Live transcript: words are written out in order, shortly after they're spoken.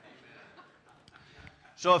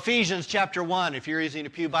So Ephesians chapter 1, if you're using a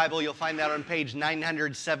Pew Bible, you'll find that on page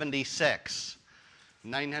 976.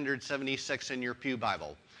 976 in your Pew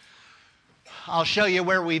Bible. I'll show you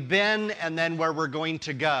where we've been and then where we're going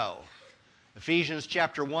to go. Ephesians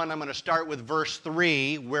chapter 1, I'm going to start with verse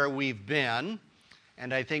 3, where we've been.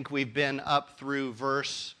 And I think we've been up through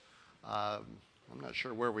verse, I'm not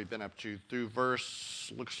sure where we've been up to, through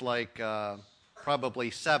verse, looks like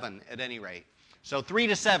probably 7 at any rate. So 3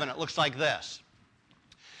 to 7, it looks like this.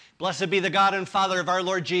 Blessed be the God and Father of our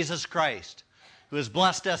Lord Jesus Christ, who has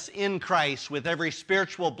blessed us in Christ with every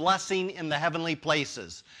spiritual blessing in the heavenly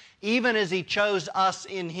places, even as he chose us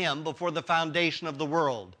in him before the foundation of the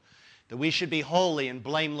world, that we should be holy and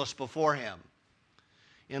blameless before him.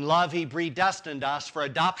 In love he predestined us for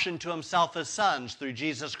adoption to himself as sons through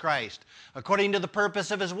Jesus Christ, according to the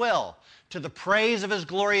purpose of his will, to the praise of his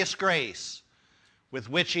glorious grace, with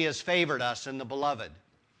which he has favored us in the Beloved.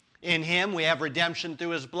 In him we have redemption through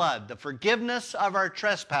his blood, the forgiveness of our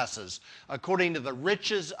trespasses, according to the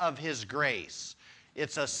riches of his grace.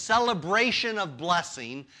 It's a celebration of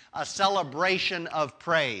blessing, a celebration of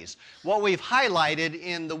praise. What we've highlighted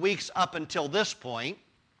in the weeks up until this point,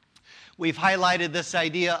 we've highlighted this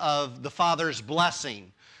idea of the Father's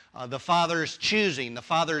blessing, the Father's choosing, the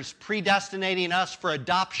Father's predestinating us for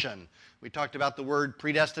adoption. We talked about the word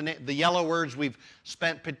predestinate, the yellow words we've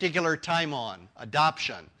spent particular time on,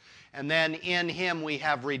 adoption. And then in him we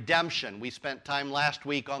have redemption. We spent time last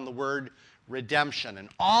week on the word redemption. And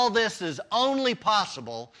all this is only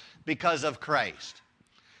possible because of Christ.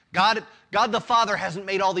 God the Father hasn't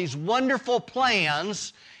made all these wonderful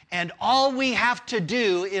plans, and all we have to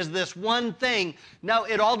do is this one thing. No,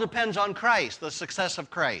 it all depends on Christ, the success of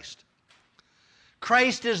Christ.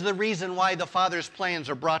 Christ is the reason why the Father's plans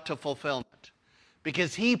are brought to fulfillment,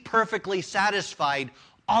 because he perfectly satisfied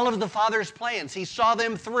all of the Father's plans. He saw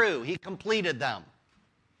them through. He completed them.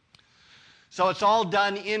 So it's all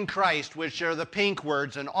done in Christ, which are the pink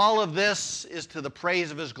words, and all of this is to the praise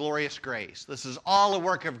of his glorious grace. This is all a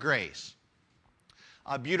work of grace,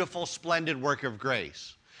 a beautiful, splendid work of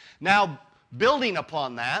grace. Now, building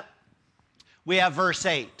upon that, we have verse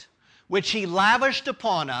 8, which he lavished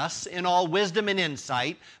upon us in all wisdom and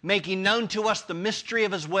insight, making known to us the mystery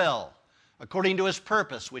of his will, according to his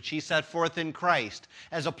purpose, which he set forth in Christ,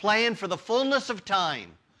 as a plan for the fullness of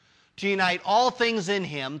time, to unite all things in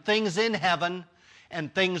him, things in heaven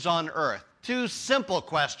and things on earth. Two simple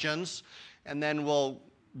questions, and then we'll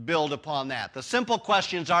build upon that. The simple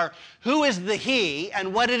questions are, who is the he,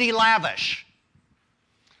 and what did he lavish?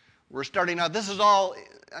 We're starting out, this is all,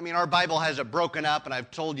 our Bible has it broken up, and I've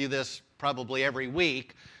told you this probably every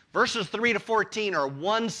week. Verses 3 to 14 are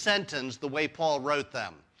one sentence the way Paul wrote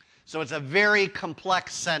them. So it's a very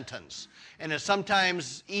complex sentence. And it's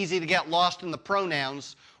sometimes easy to get lost in the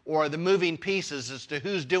pronouns or the moving pieces as to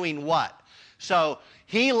who's doing what. So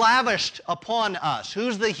he lavished upon us.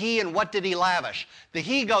 Who's the he and what did he lavish? The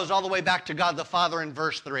he goes all the way back to God the Father in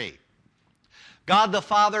verse 3. God the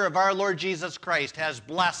Father of our Lord Jesus Christ has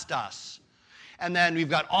blessed us. And then we've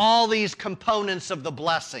got all these components of the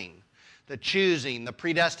blessing. The choosing, the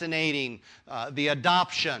predestinating, the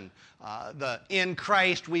adoption, in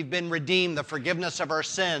Christ we've been redeemed, the forgiveness of our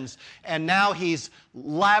sins, and now he's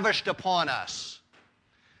lavished upon us.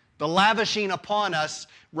 The lavishing upon us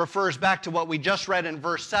refers back to what we just read in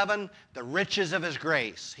verse 7, the riches of his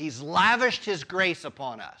grace. He's lavished his grace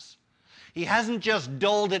upon us. He hasn't just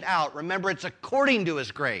doled it out. Remember, it's according to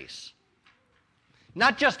his grace.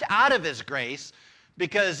 Not just out of his grace,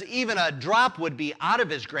 because even a drop would be out of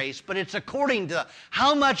his grace, but it's according to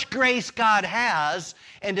how much grace God has,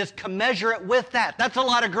 and is commensurate with that. That's a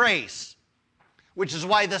lot of grace, which is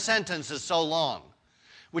why the sentence is so long,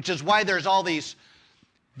 which is why there's all these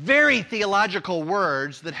very theological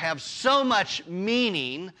words that have so much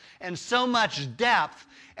meaning and so much depth,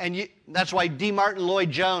 and that's why D. Martin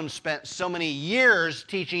Lloyd-Jones spent so many years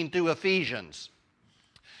teaching through Ephesians,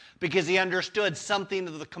 because he understood something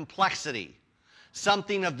of the complexity,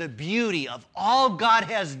 something of the beauty of all God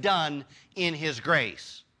has done in his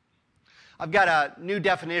grace. I've got a new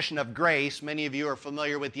definition of grace. Many of you are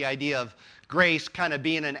familiar with the idea of grace kind of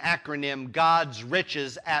being an acronym, God's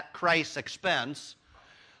riches at Christ's expense.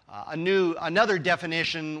 Another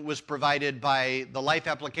definition was provided by the Life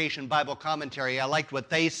Application Bible Commentary. I liked what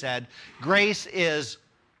they said. Grace is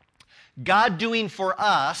God doing for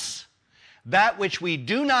us that which we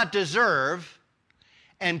do not deserve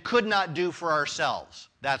and could not do for ourselves.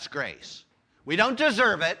 That's grace. We don't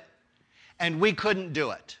deserve it, and we couldn't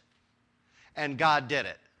do it. And God did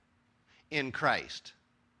it in Christ.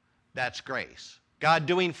 That's grace. God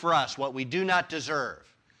doing for us what we do not deserve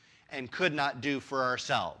and could not do for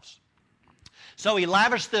ourselves. So he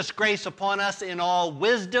lavished this grace upon us in all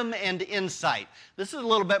wisdom and insight. This is a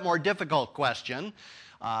little bit more difficult question.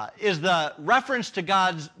 Is the reference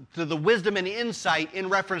to the wisdom and insight in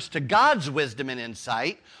reference to God's wisdom and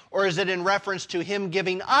insight, or is it in reference to him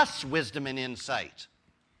giving us wisdom and insight?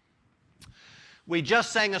 We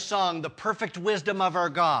just sang a song, The Perfect Wisdom of Our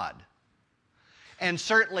God. And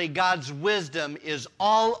certainly God's wisdom is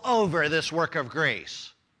all over this work of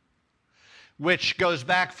grace, which goes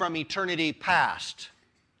back from eternity past,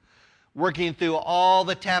 working through all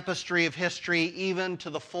the tapestry of history, even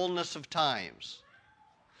to the fullness of times.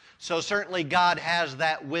 So certainly God has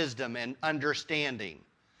that wisdom and understanding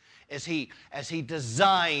as he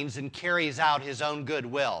designs and carries out his own good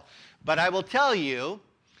will. But I will tell you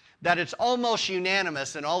that it's almost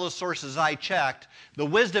unanimous in all the sources I checked. The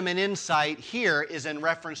wisdom and insight here is in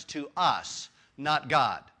reference to us, not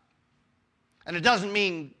God. And it doesn't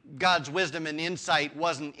mean God's wisdom and insight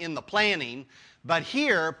wasn't in the planning, but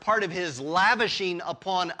here, part of his lavishing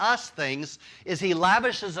upon us things is he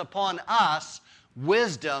lavishes upon us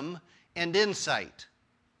wisdom and insight.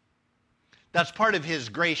 That's part of his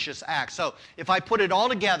gracious act. So if I put it all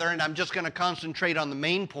together, and I'm just going to concentrate on the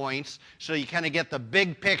main points so you kind of get the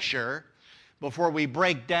big picture before we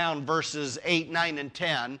break down verses 8, 9, and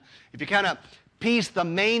 10. If you kind of piece the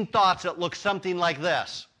main thoughts, it looks something like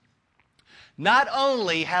this. Not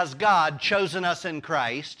only has God chosen us in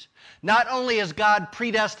Christ, not only has God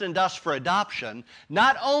predestined us for adoption,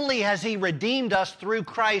 not only has he redeemed us through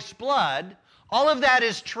Christ's blood, all of that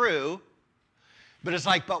is true, but it's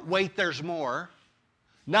like, but wait, there's more.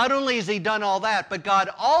 Not only has he done all that, but God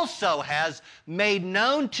also has made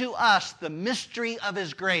known to us the mystery of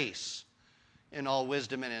his grace in all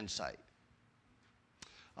wisdom and insight.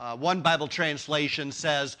 One Bible translation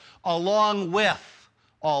says, along with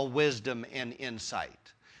all wisdom and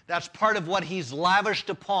insight. That's part of what he's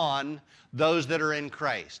lavished upon those that are in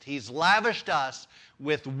Christ. He's lavished us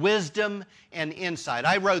with wisdom and insight.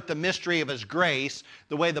 I wrote the mystery of his grace.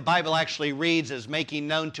 The way the Bible actually reads is making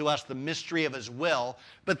known to us the mystery of his will.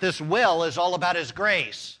 But this will is all about his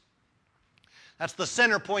grace. That's the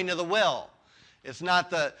center point of the will. It's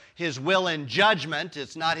not his will in judgment.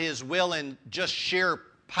 It's not his will in just sheer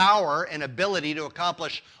power and ability to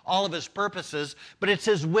accomplish all of his purposes, but it's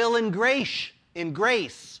his will in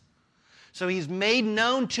grace. So he's made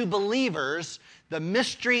known to believers the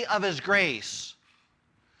mystery of his grace,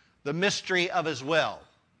 the mystery of his will.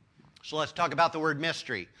 So let's talk about the word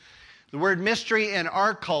mystery. The word mystery in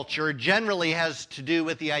our culture generally has to do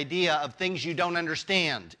with the idea of things you don't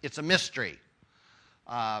understand. It's a mystery.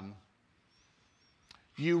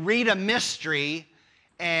 You read a mystery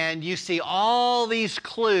and you see all these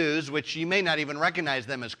clues, which you may not even recognize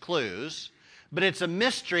them as clues, but it's a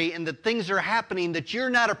mystery in that things are happening that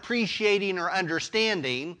you're not appreciating or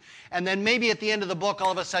understanding, and then maybe at the end of the book,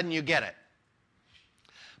 all of a sudden you get it.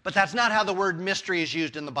 But that's not how the word mystery is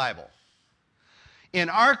used in the Bible. In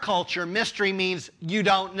our culture, mystery means you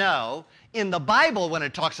don't know. In the Bible, when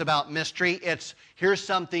it talks about mystery, it's here's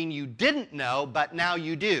something you didn't know, but now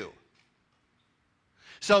you do.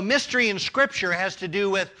 So mystery in Scripture has to do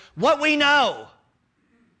with what we know,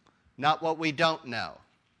 not what we don't know.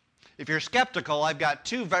 If you're skeptical, I've got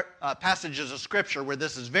two passages of Scripture where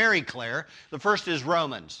this is very clear. The first is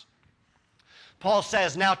Romans. Paul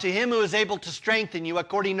says, now to him who is able to strengthen you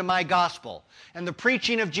according to my gospel and the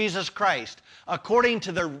preaching of Jesus Christ, according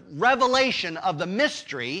to the revelation of the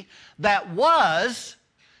mystery that was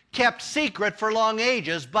kept secret for long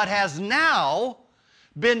ages, but has now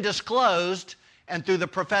been disclosed and through the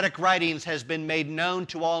prophetic writings has been made known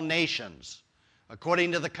to all nations,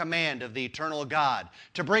 according to the command of the eternal God,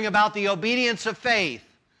 to bring about the obedience of faith.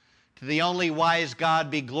 To the only wise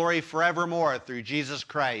God be glory forevermore through Jesus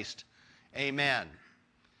Christ. Amen.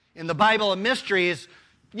 In the Bible, a mystery is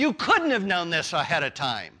you couldn't have known this ahead of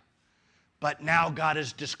time, but now God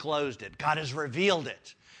has disclosed it. God has revealed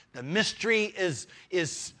it. The mystery is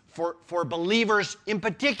for believers in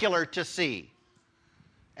particular to see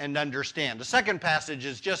and understand. The second passage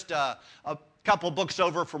is just a couple books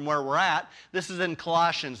over from where we're at. This is in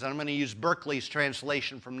Colossians, and I'm going to use Berkeley's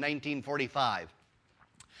translation from 1945.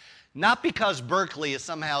 Not because Berkeley is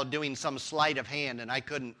somehow doing some sleight of hand, and I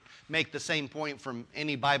couldn't make the same point from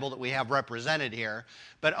any Bible that we have represented here,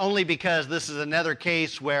 but only because this is another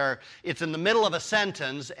case where it's in the middle of a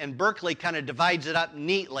sentence, and Berkeley kind of divides it up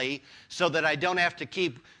neatly so that I don't have to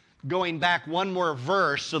keep going back one more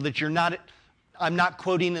verse so that I'm not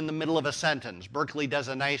quoting in the middle of a sentence. Berkeley does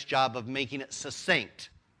a nice job of making it succinct.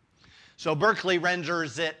 So Berkeley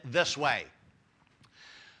renders it this way.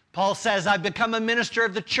 Paul says, I've become a minister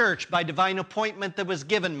of the church by divine appointment that was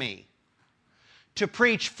given me, to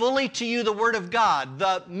preach fully to you the Word of God,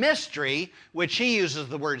 the mystery, which he uses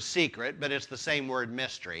the word secret, but it's the same word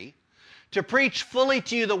mystery, to preach fully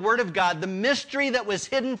to you the Word of God, the mystery that was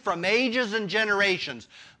hidden from ages and generations,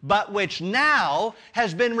 but which now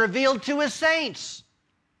has been revealed to his saints,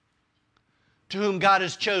 to whom God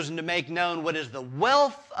has chosen to make known what is the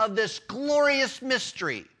wealth of this glorious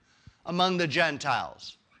mystery among the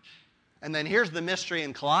Gentiles. And then here's the mystery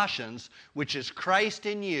in Colossians, which is Christ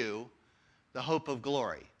in you, the hope of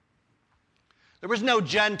glory. There was no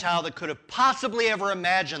Gentile that could have possibly ever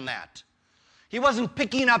imagined that. He wasn't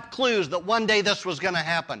picking up clues that one day this was going to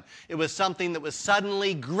happen. It was something that was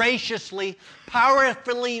suddenly, graciously,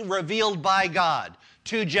 powerfully revealed by God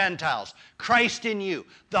to Gentiles. Christ in you,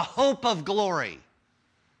 the hope of glory,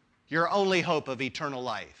 your only hope of eternal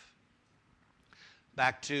life.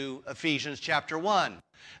 Back to Ephesians chapter 1.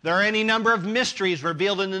 There are any number of mysteries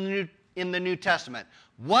revealed in the New Testament.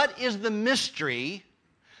 What is the mystery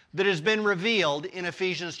that has been revealed in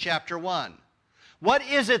Ephesians chapter 1? What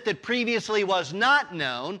is it that previously was not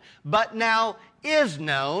known, but now is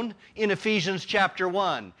known in Ephesians chapter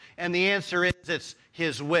 1? And the answer is it's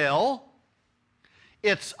his will,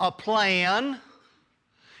 it's a plan,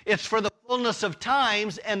 it's for the fullness of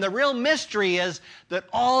times, and the real mystery is that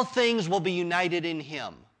all things will be united in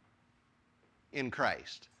him, in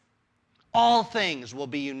Christ. All things will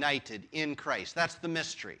be united in Christ. That's the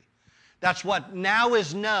mystery. That's what now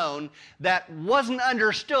is known that wasn't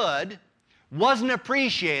understood, wasn't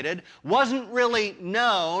appreciated, wasn't really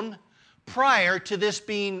known prior to this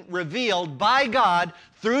being revealed by God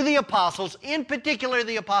through the apostles, in particular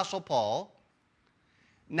the Apostle Paul.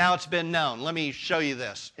 Now it's been known. Let me show you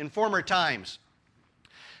this. In former times,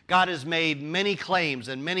 God has made many claims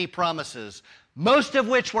and many promises, most of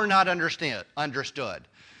which were not understood.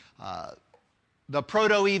 The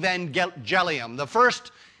proto-evangelium, the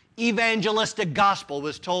first evangelistic gospel,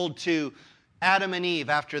 was told to Adam and Eve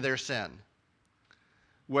after their sin,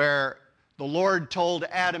 where the Lord told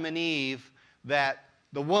Adam and Eve that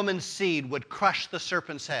the woman's seed would crush the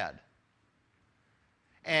serpent's head,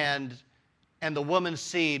 and the woman's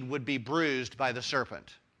seed would be bruised by the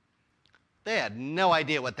serpent. They had no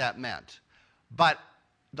idea what that meant. But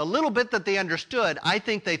the little bit that they understood, I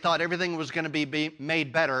think they thought everything was going to be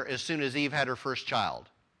made better as soon as Eve had her first child.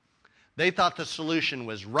 They thought the solution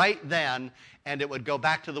was right then, and it would go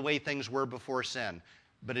back to the way things were before sin.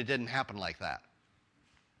 But it didn't happen like that.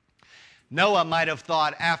 Noah might have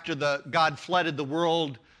thought after God flooded the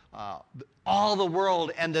world, all the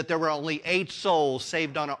world, and that there were only 8 souls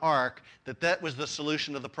saved on an ark, that was the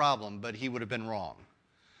solution to the problem, but he would have been wrong.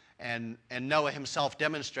 And Noah himself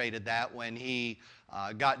demonstrated that when he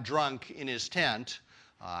got drunk in his tent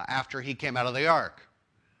after he came out of the ark.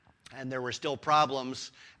 And there were still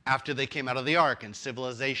problems after they came out of the ark, and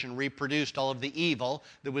civilization reproduced all of the evil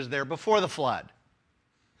that was there before the flood.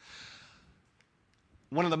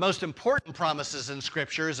 One of the most important promises in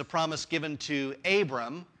Scripture is a promise given to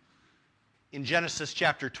Abram in Genesis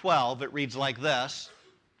chapter 12. It reads like this.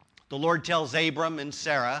 The Lord tells Abram and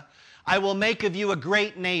Sarah, I will make of you a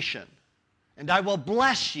great nation, and I will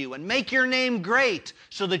bless you and make your name great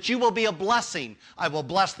so that you will be a blessing. I will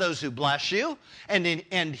bless those who bless you, and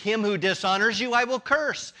him who dishonors you I will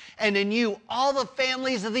curse. And in you all the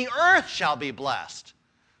families of the earth shall be blessed.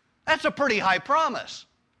 That's a pretty high promise.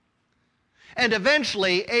 And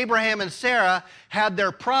eventually, Abraham and Sarah had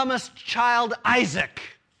their promised child, Isaac.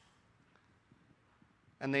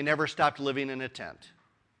 And they never stopped living in a tent.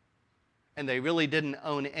 And they really didn't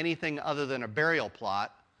own anything other than a burial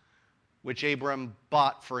plot, which Abram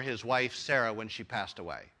bought for his wife, Sarah, when she passed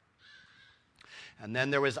away. And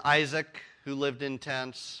then there was Isaac, who lived in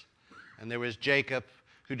tents. And there was Jacob,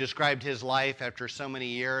 who described his life after so many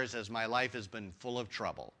years as, my life has been full of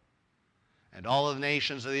trouble. And all of the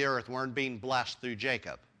nations of the earth weren't being blessed through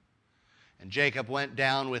Jacob. And Jacob went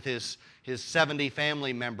down with his 70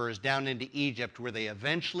 family members down into Egypt, where they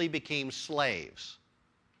eventually became slaves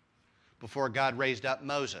before God raised up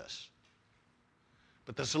Moses.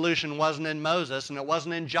 But the solution wasn't in Moses, and it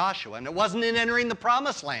wasn't in Joshua, and it wasn't in entering the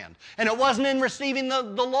promised land, and it wasn't in receiving the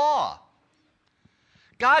law.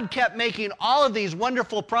 God kept making all of these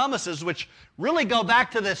wonderful promises, which really go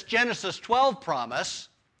back to this Genesis 12 promise.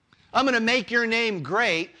 I'm going to make your name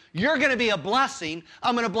great. You're going to be a blessing.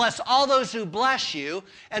 I'm going to bless all those who bless you.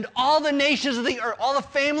 And all the nations of the earth, all the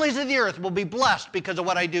families of the earth will be blessed because of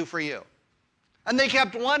what I do for you. And they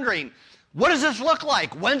kept wondering, what does this look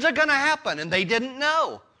like? When's it going to happen? And they didn't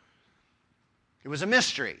know. It was a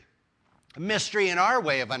mystery in our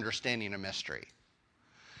way of understanding a mystery.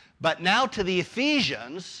 But now to the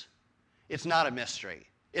Ephesians, it's not a mystery.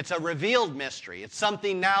 It's a revealed mystery. It's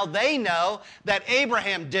something now they know that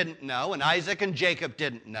Abraham didn't know, and Isaac and Jacob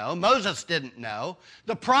didn't know, Moses didn't know,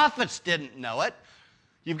 the prophets didn't know it.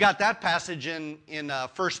 You've got that passage in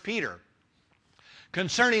 1 Peter.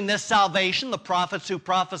 Concerning this salvation, the prophets who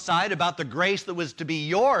prophesied about the grace that was to be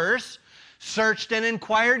yours searched and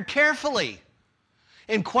inquired carefully,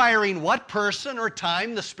 inquiring what person or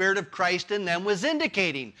time the Spirit of Christ in them was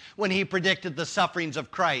indicating when he predicted the sufferings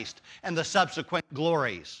of Christ and the subsequent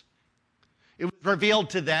glories. It was revealed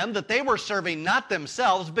to them that they were serving not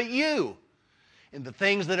themselves but you, in the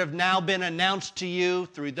things that have now been announced to you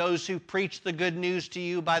through those who preach the good news to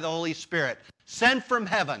you by the Holy Spirit, sent from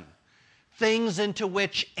heaven, things into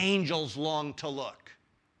which angels long to look.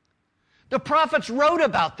 The prophets wrote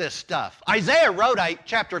about this stuff. Isaiah wrote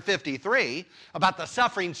chapter 53 about the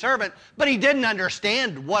suffering servant, but he didn't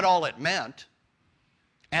understand what all it meant,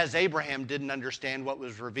 as Abraham didn't understand what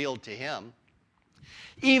was revealed to him.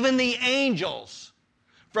 Even the angels,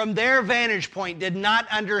 from their vantage point, did not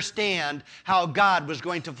understand how God was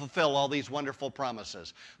going to fulfill all these wonderful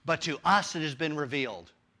promises. But to us it has been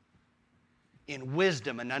revealed in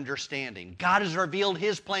wisdom and understanding. God has revealed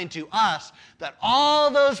his plan to us that all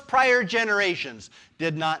those prior generations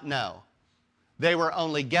did not know. They were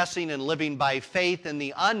only guessing and living by faith in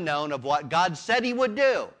the unknown of what God said he would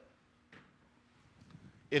do.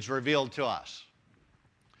 It's revealed to us.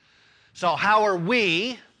 So how are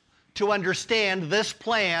we to understand this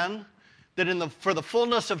plan that for the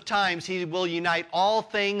fullness of times he will unite all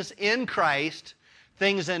things in Christ,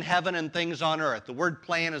 things in heaven and things on earth? The word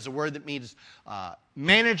plan is a word that means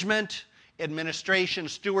management, administration,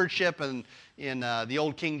 stewardship, and in the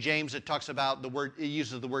old King James it talks about it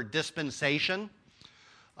uses the word dispensation.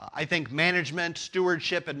 I think management,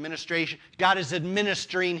 stewardship, administration, God is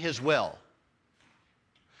administering his will.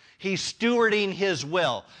 He's stewarding his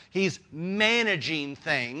will. He's managing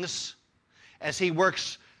things as he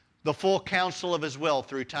works the full counsel of his will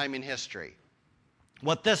through time and history.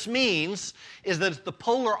 What this means is that it's the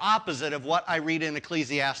polar opposite of what I read in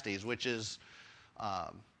Ecclesiastes, which is,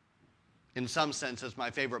 in some senses,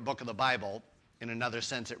 my favorite book of the Bible. In another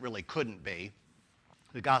sense, it really couldn't be.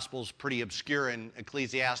 The gospel's pretty obscure in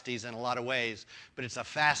Ecclesiastes in a lot of ways, but it's a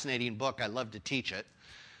fascinating book. I love to teach it.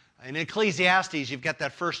 In Ecclesiastes, you've got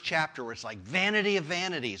that first chapter where it's like vanity of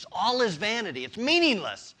vanities. All is vanity. It's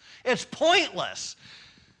meaningless. It's pointless.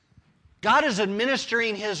 God is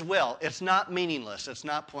administering his will. It's not meaningless. It's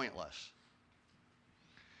not pointless.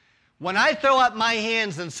 When I throw up my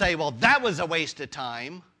hands and say, well, that was a waste of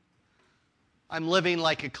time, I'm living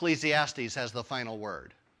like Ecclesiastes has the final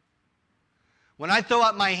word. When I throw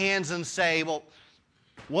up my hands and say, well,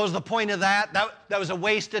 what was the point of that? That was a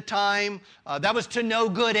waste of time. That was to no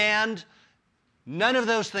good end. None of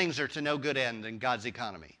those things are to no good end in God's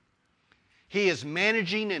economy. He is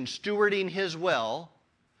managing and stewarding his will,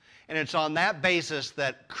 and it's on that basis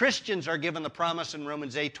that Christians are given the promise in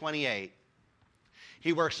Romans 8:28.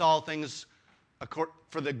 He works all things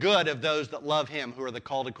for the good of those that love him, who are the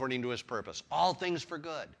called according to his purpose. All things for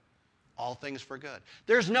good. All things for good.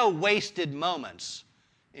 There's no wasted moments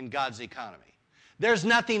in God's economy. There's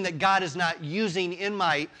nothing that God is not using in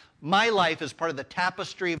my life as part of the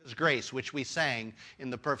tapestry of his grace, which we sang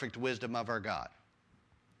in the perfect wisdom of our God.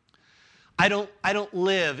 I don't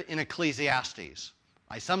live in Ecclesiastes.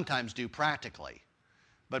 I sometimes do practically,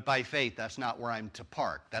 but by faith, that's not where I'm to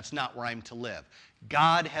park. That's not where I'm to live.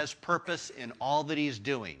 God has purpose in all that he's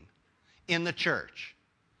doing in the church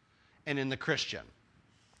and in the Christian.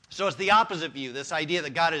 So it's the opposite view, this idea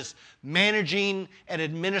that God is managing and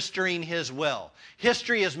administering his will.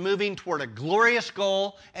 History is moving toward a glorious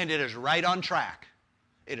goal, and it is right on track.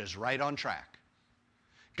 It is right on track.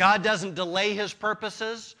 God doesn't delay his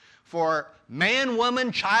purposes for man,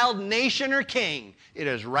 woman, child, nation, or king. It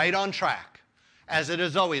is right on track, as it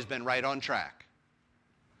has always been right on track.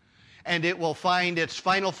 And it will find its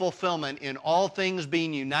final fulfillment in all things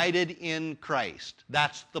being united in Christ.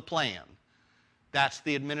 That's the plan. That's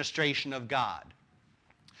the administration of God.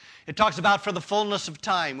 It talks about for the fullness of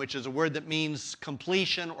time, which is a word that means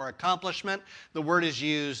completion or accomplishment. The word is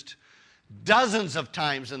used dozens of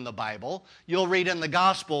times in the Bible. You'll read in the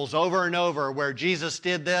Gospels over and over where Jesus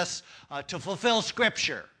did this to fulfill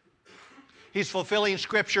Scripture. He's fulfilling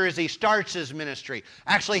Scripture as he starts his ministry.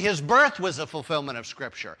 Actually, his birth was a fulfillment of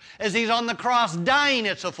Scripture. As he's on the cross dying,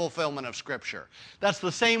 it's a fulfillment of Scripture. That's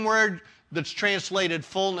the same word that's translated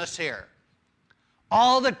fullness here.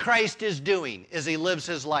 All that Christ is doing as he lives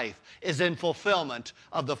his life is in fulfillment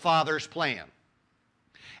of the Father's plan.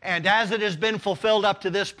 And as it has been fulfilled up to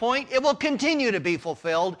this point, it will continue to be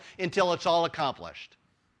fulfilled until it's all accomplished.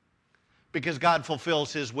 Because God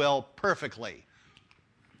fulfills his will perfectly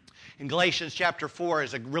In Galatians chapter 4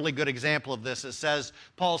 is a really good example of this. It says,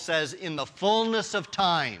 Paul says, in the fullness of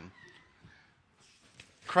time,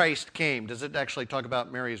 Christ came. Does it actually talk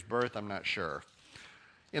about Mary's birth? I'm not sure.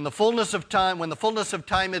 In the fullness of time, when the fullness of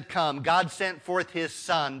time had come, God sent forth his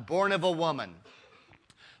Son, born of a woman,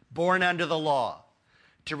 born under the law,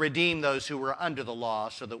 to redeem those who were under the law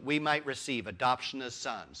so that we might receive adoption as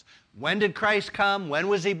sons. When did Christ come? When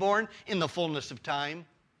was he born? In the fullness of time.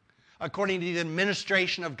 According to the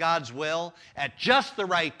administration of God's will, at just the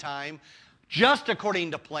right time, just according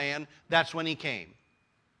to plan, that's when he came.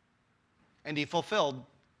 And he fulfilled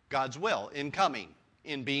God's will in coming,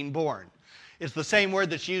 in being born. It's the same word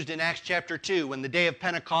that's used in Acts chapter 2, when the day of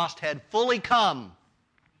Pentecost had fully come.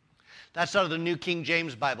 That's out of the New King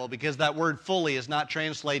James Bible, because that word fully is not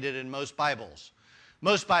translated in most Bibles.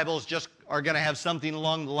 Most Bibles just are going to have something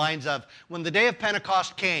along the lines of, when the day of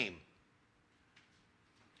Pentecost came,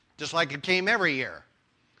 just like it came every year.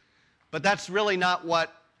 But that's really not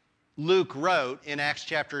what Luke wrote in Acts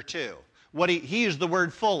chapter 2. He used the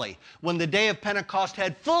word fully. When the day of Pentecost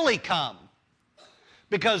had fully come.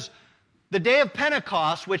 Because the day of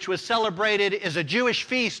Pentecost, which was celebrated as a Jewish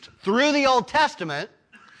feast through the Old Testament,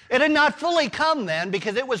 it had not fully come then,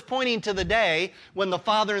 because it was pointing to the day when the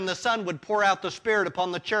Father and the Son would pour out the Spirit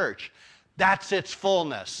upon the church. That's its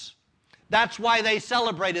fullness. That's why they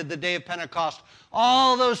celebrated the day of Pentecost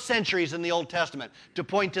all those centuries in the Old Testament, to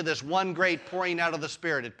point to this one great pouring out of the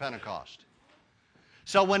Spirit at Pentecost.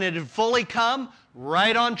 So when it had fully come,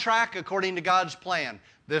 right on track according to God's plan,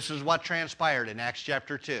 this is what transpired in Acts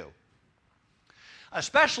chapter 2.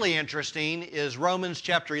 Especially interesting is Romans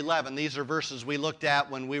chapter 11. These are verses we looked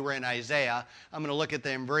at when we were in Isaiah. I'm going to look at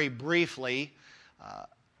them very briefly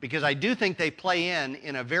because I do think they play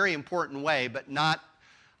in a very important way, but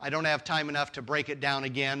I don't have time enough to break it down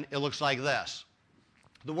again. It looks like this.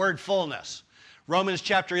 The word fullness. Romans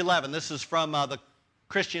chapter 11. This is from the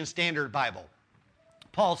Christian Standard Bible.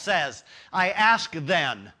 Paul says, I ask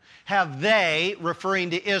then, have they,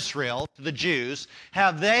 referring to Israel, to the Jews,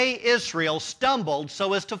 have they, Israel, stumbled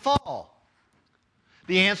so as to fall?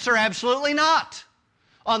 The answer, absolutely not.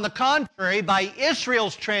 On the contrary, by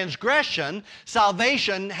Israel's transgression,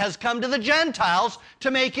 salvation has come to the Gentiles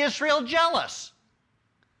to make Israel jealous.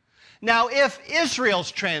 Now, if Israel's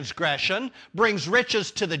transgression brings riches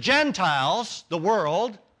to the Gentiles, the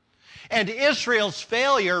world, and Israel's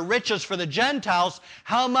failure riches for the Gentiles,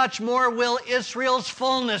 how much more will Israel's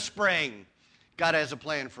fullness bring? God has a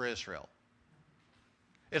plan for Israel.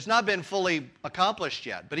 It's not been fully accomplished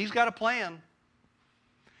yet, but he's got a plan.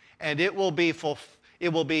 And it will be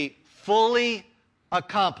fully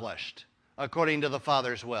accomplished according to the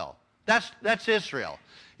Father's will. That's Israel.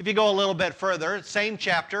 If you go a little bit further, same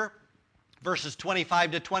chapter, verses 25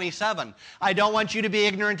 to 27. I don't want you to be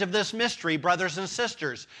ignorant of this mystery, brothers and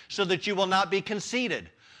sisters, so that you will not be conceited.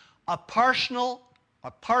 A partial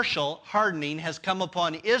hardening has come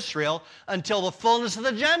upon Israel until the fullness of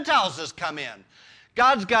the Gentiles has come in.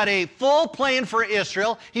 God's got a full plan for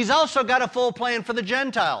Israel. He's also got a full plan for the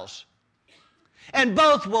Gentiles. And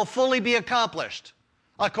both will fully be accomplished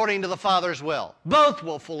according to the Father's will. Both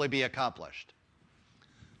will fully be accomplished.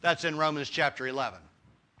 That's in Romans chapter 11.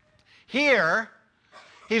 Here,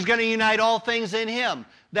 he's going to unite all things in him.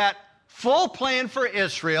 That full plan for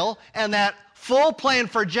Israel and that full plan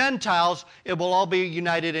for Gentiles, it will all be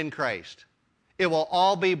united in Christ. It will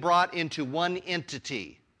all be brought into one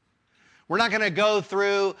entity. We're not going to go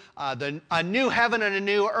through a new heaven and a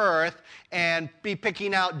new earth and be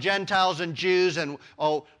picking out Gentiles and Jews and,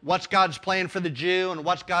 what's God's plan for the Jew and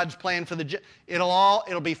what's God's plan for the Jew.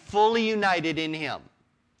 It'll be fully united in him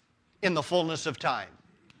in the fullness of time.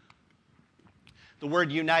 The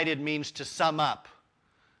word united means to sum up,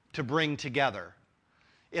 to bring together.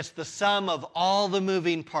 It's the sum of all the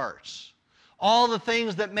moving parts, all the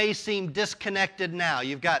things that may seem disconnected now.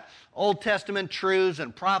 You've got Old Testament truths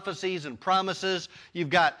and prophecies and promises.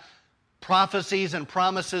 You've got prophecies and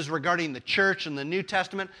promises regarding the church and the New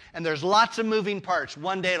Testament, and there's lots of moving parts.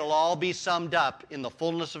 One day it'll all be summed up in the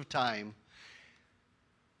fullness of time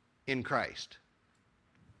in Christ.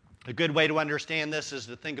 A good way to understand this is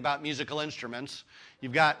to think about musical instruments.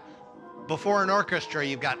 You've got, before an orchestra,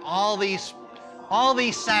 you've got all these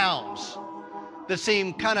sounds that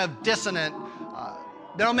seem kind of dissonant.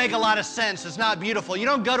 They don't make a lot of sense. It's not beautiful. You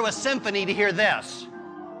don't go to a symphony to hear this.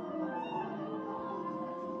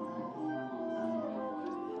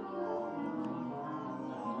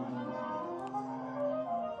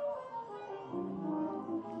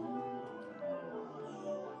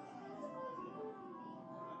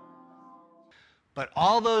 But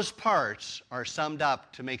all those parts are summed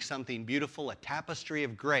up to make something beautiful, a tapestry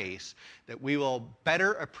of grace that we will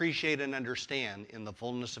better appreciate and understand in the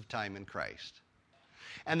fullness of time in Christ.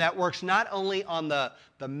 And that works not only on the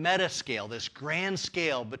meta scale, this grand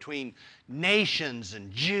scale between nations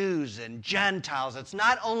and Jews and Gentiles. It's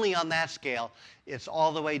not only on that scale, it's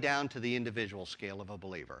all the way down to the individual scale of a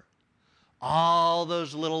believer. All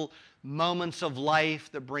those little moments of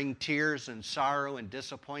life that bring tears and sorrow and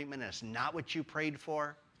disappointment, it's not what you prayed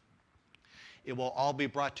for. It will all be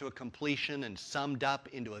brought to a completion and summed up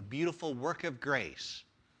into a beautiful work of grace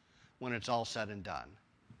when it's all said and done.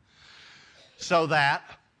 So that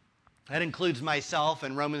includes myself.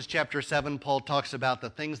 In Romans chapter 7, Paul talks about the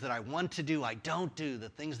things that I want to do, I don't do. The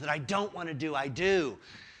things that I don't want to do, I do.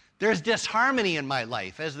 There's disharmony in my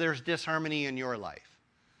life as there's disharmony in your life.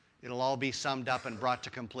 It'll all be summed up and brought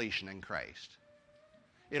to completion in Christ.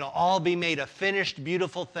 It'll all be made a finished,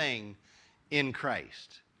 beautiful thing in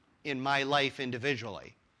Christ, in my life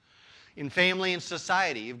individually. In family and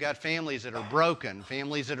society, you've got families that are broken,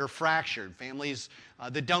 families that are fractured, families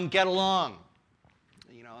that don't get along.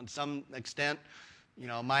 You know, in some extent, you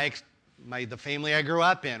know, the family I grew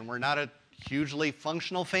up in, we're not a hugely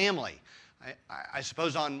functional family. I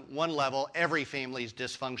suppose on one level, every family is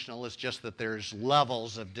dysfunctional. It's just that there's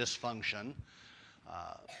levels of dysfunction.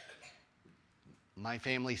 My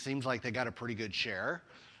family seems like they got a pretty good share.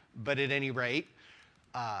 But at any rate,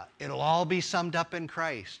 it'll all be summed up in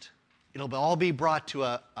Christ. It'll all be brought to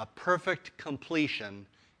a perfect completion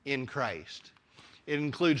in Christ. It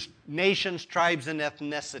includes nations, tribes, and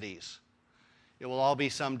ethnicities. It will all be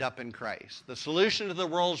summed up in Christ. The solution to the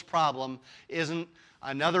world's problem isn't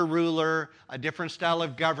another ruler, a different style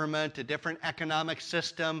of government, a different economic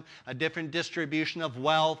system, a different distribution of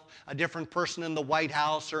wealth, a different person in the White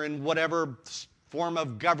House or in whatever form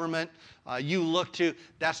of government you look to.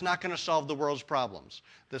 That's not going to solve the world's problems.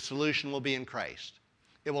 The solution will be in Christ.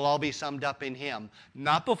 It will all be summed up in Him,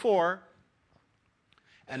 not before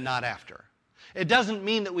and not after. It doesn't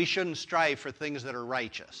mean that we shouldn't strive for things that are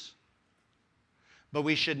righteous. But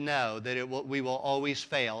we should know that we will always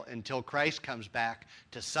fail until Christ comes back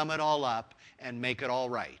to sum it all up and make it all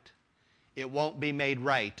right. It won't be made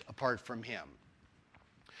right apart from Him.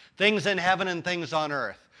 Things in heaven and things on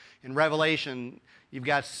earth. In Revelation, you've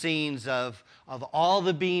got scenes of all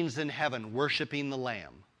the beings in heaven worshiping the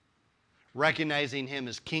Lamb, recognizing Him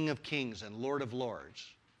as King of Kings and Lord of Lords.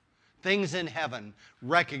 Things in heaven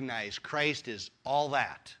recognize Christ is all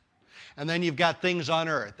that. And then you've got things on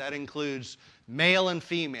earth. That includes male and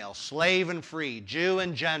female, slave and free, Jew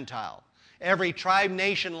and Gentile. Every tribe,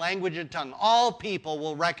 nation, language, and tongue. All people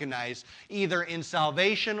will recognize either in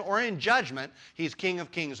salvation or in judgment, He's King of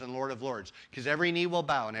Kings and Lord of Lords. Because every knee will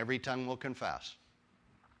bow and every tongue will confess.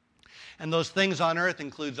 And those things on earth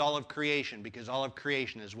includes all of creation, because all of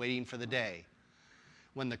creation is waiting for the day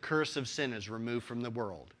when the curse of sin is removed from the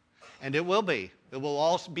world. And it will be. It will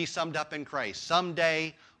all be summed up in Christ.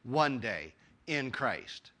 Someday, one day, in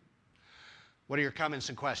Christ. What are your comments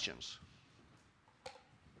and questions?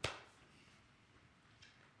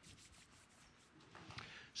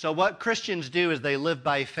 So what Christians do is they live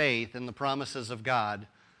by faith in the promises of God,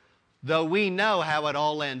 though we know how it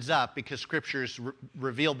all ends up because Scriptures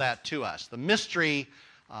reveal that to us. The mystery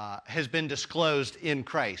has been disclosed in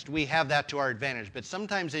Christ. We have that to our advantage. But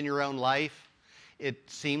sometimes in your own life, it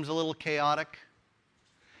seems a little chaotic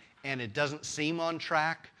and it doesn't seem on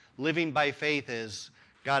track. Living by faith is,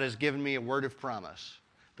 God has given me a word of promise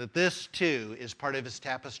that this too is part of His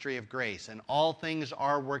tapestry of grace, and all things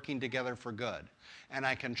are working together for good. And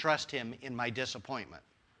I can trust Him in my disappointment.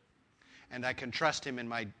 And I can trust Him in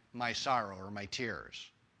my sorrow or my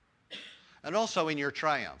tears. And also in your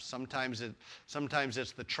triumphs. Sometimes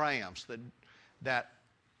it's the triumphs that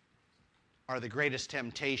are the greatest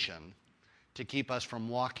temptation to keep us from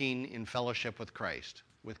walking in fellowship with Christ,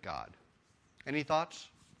 with God. Any thoughts?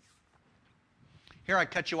 Here, I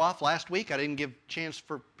cut you off last week. I didn't give chance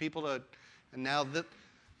for people to, and now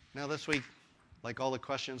this week, like all the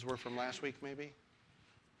questions were from last week, maybe?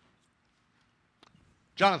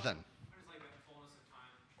 Jonathan. I just like that fullness of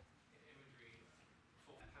time imagery,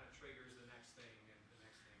 that kind of triggers the next thing and the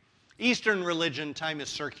next thing. Eastern religion, time is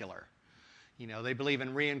circular. You know, they believe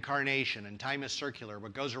in reincarnation, and time is circular.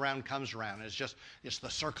 What goes around comes around. It's the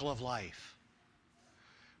circle of life.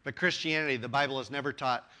 But Christianity, the Bible has never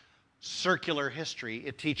taught circular history.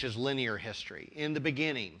 It teaches linear history. In the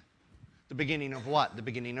beginning of what? The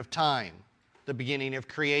beginning of time. The beginning of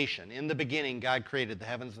creation. In the beginning, God created the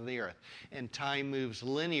heavens and the earth. And time moves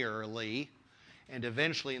linearly, and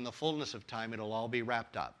eventually, in the fullness of time, it'll all be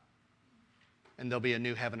wrapped up. And there'll be a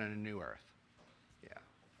new heaven and a new earth. Yeah.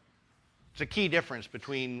 It's a key difference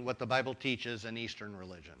between what the Bible teaches and Eastern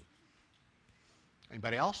religion.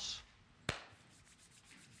 Anybody else?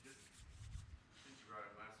 Just since you brought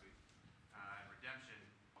up last week, redemption,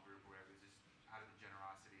 whatever, just out of the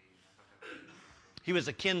generosity. I thought that was He was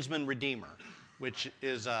a kinsman redeemer, which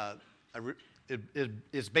is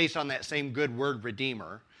is based on that same good word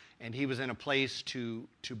redeemer, and he was in a place to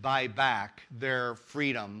buy back their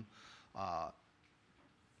freedom.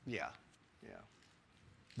 Yeah.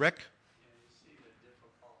 Rick? And you see the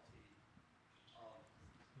difficulty of.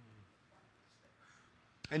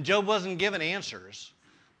 And Job wasn't given answers,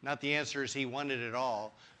 not the answers he wanted at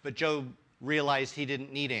all, but Job realized he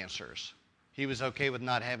didn't need answers. He was okay with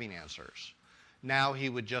not having answers. Now he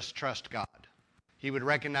would just trust God. He would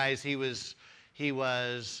recognize he was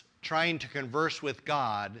trying to converse with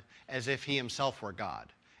God as if he himself were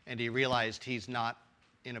God. And he realized he's not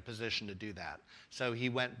in a position to do that. So he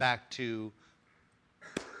went back to,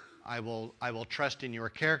 I will trust in your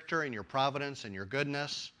character and your providence and your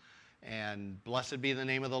goodness, and blessed be the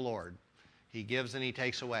name of the Lord. He gives and he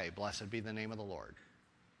takes away. Blessed be the name of the Lord.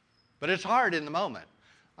 But it's hard in the moment.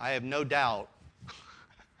 I have no doubt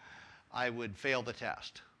I would fail the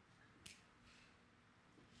test.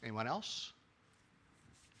 Anyone else?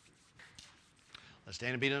 Let's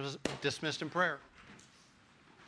stand and be dismissed in prayer.